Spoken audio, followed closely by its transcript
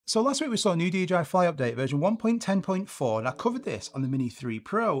So last week we saw a new DJI FLY update version 1.10.4 and I covered this on the Mini 3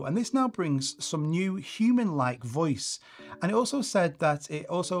 Pro, and this now brings some new human-like voice, and it also said that it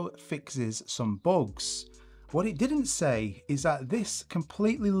also fixes some bugs. What it didn't say is that this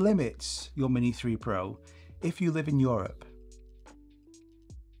completely limits your Mini 3 Pro if you live in Europe.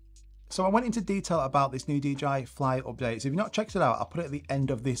 So I went into detail about this new DJI FLY update, so if you've not checked it out, I'll put it at the end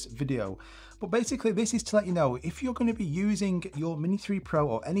of this video. But basically this is to let you know, if you're going to be using your Mini 3 Pro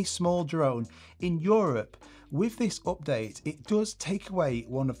or any small drone in Europe, with this update, it does take away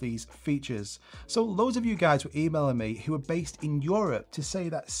one of these features. So loads of you guys were emailing me who are based in Europe to say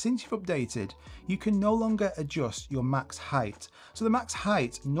that since you've updated, you can no longer adjust your max height. So the max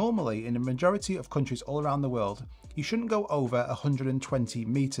height normally in a majority of countries all around the world, you shouldn't go over 120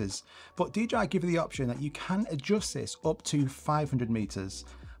 meters, but DJI give you the option that you can adjust this up to 500 meters.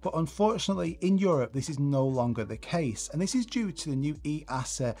 But unfortunately in Europe this is no longer the case, and this is due to the new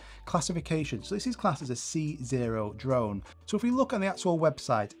EASA classification. So this is classed as a C0 drone. So if we look on the actual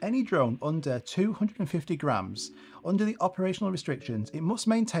website, any drone under 250 grams, under the operational restrictions, it must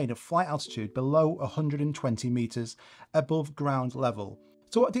maintain a flight altitude below 120 meters above ground level.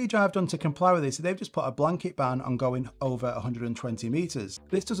 So what DJI have done to comply with this, they've just put a blanket ban on going over 120 meters.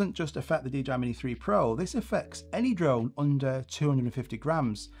 This doesn't just affect the DJI Mini 3 Pro, this affects any drone under 250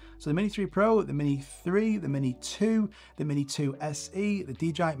 grams. So the Mini 3 Pro, the Mini 3, the Mini 2, the Mini 2 SE, the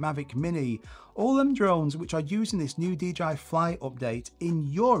DJI Mavic Mini, all them drones which are using this new DJI FLY update in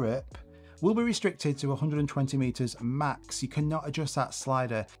Europe will be restricted to 120 meters max. You cannot adjust that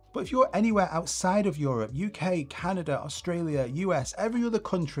slider. But if you're anywhere outside of Europe, UK, Canada, Australia, US, every other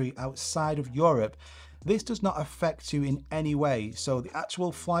country outside of Europe, this does not affect you in any way. So the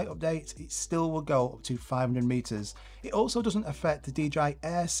actual flight update, it still will go up to 500 meters. It also doesn't affect the DJI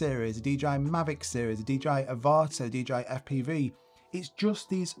Air series, the DJI Mavic series, the DJI Avata, DJI FPV. It's just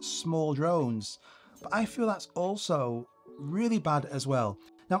these small drones. But I feel that's also really bad as well.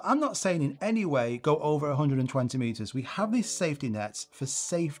 Now, I'm not saying in any way go over 120 meters. We have these safety nets for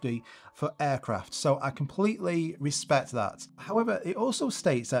safety for aircraft, so I completely respect that. However, it also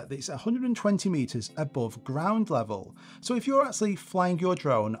states that it's 120 meters above ground level. So if you're actually flying your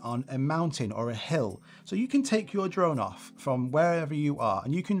drone on a mountain or a hill, so you can take your drone off from wherever you are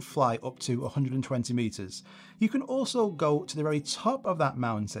and you can fly up to 120 meters. You can also go to the very top of that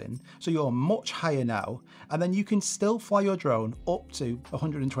mountain, so you're much higher now, and then you can still fly your drone up to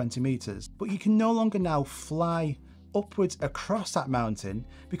 120 meters, but you can no longer now fly upwards across that mountain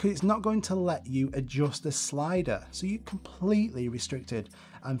because it's not going to let you adjust the slider. So you're completely restricted,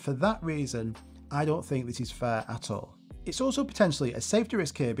 and for that reason, I don't think this is fair at all. It's also potentially a safety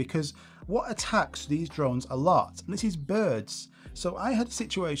risk here because what attacks these drones a lot, and this is birds. So I had a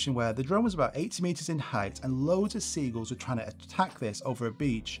situation where the drone was about 80 meters in height and loads of seagulls were trying to attack this over a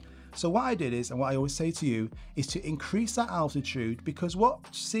beach. So what I did is, and what I always say to you, is to increase that altitude, because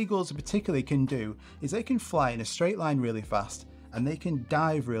what seagulls particularly can do is they can fly in a straight line really fast and they can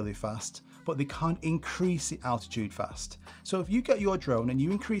dive really fast, but they can't increase the altitude fast. So if you get your drone and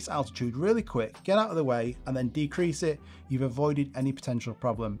you increase altitude really quick, get out of the way and then decrease it, you've avoided any potential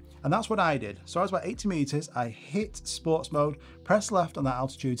problem. And that's what I did. So I was about 80 meters, I hit sports mode, pressed left on that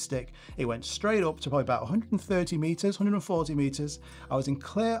altitude stick, it went straight up to probably about 130 meters, 140 meters. I was in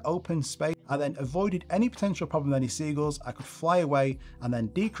clear open space. I then avoided any potential problem with any seagulls. I could fly away and then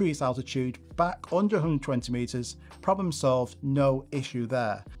decrease altitude back under 120 meters. Problem solved, no issue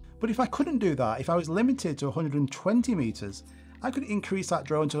there. But if I couldn't do that, if I was limited to 120 meters, I could increase that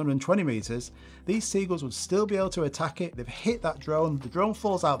drone to 120 meters. These seagulls would still be able to attack it. They've hit that drone, the drone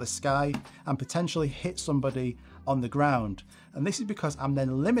falls out of the sky and potentially hits somebody on the ground. And this is because I'm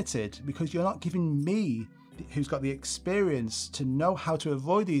then limited, because you're not giving me, who's got the experience to know how to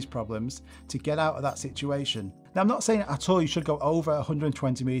avoid these problems, to get out of that situation. Now, I'm not saying at all you should go over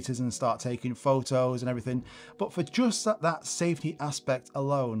 120 meters and start taking photos and everything, but for just that safety aspect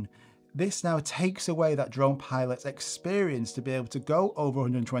alone, this now takes away that drone pilot's experience to be able to go over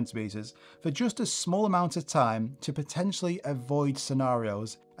 120 meters for just a small amount of time to potentially avoid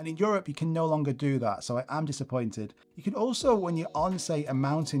scenarios. And in Europe, you can no longer do that, so I am disappointed. You can also, when you're on, say, a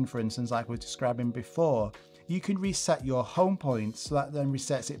mountain, for instance, like we were describing before, you can reset your home point, so that then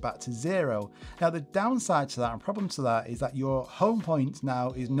resets it back to 0. Now, the downside to that and problem to that is that your home point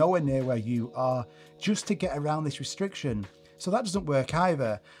now is nowhere near where you are, just to get around this restriction. So that doesn't work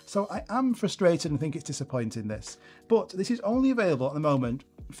either. So I am frustrated and think it's disappointing, this. But this is only available at the moment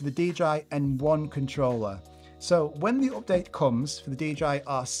for the DJI N1 controller. So when the update comes for the DJI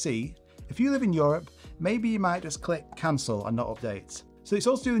RC, if you live in Europe, maybe you might just click cancel and not update. So it's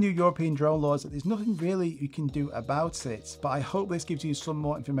also the new European drone laws that there's nothing really you can do about it, but I hope this gives you some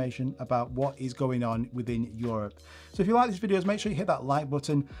more information about what is going on within Europe. So if you like these videos, make sure you hit that like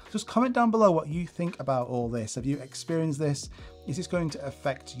button. Just comment down below what you think about all this. Have you experienced this? Is this going to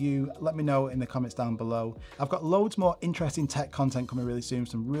affect you? Let me know in the comments down below. I've got loads more interesting tech content coming really soon,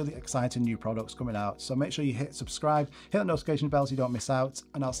 some really exciting new products coming out. So make sure you hit subscribe, hit that notification bell so you don't miss out,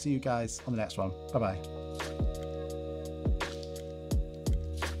 and I'll see you guys on the next one. Bye bye.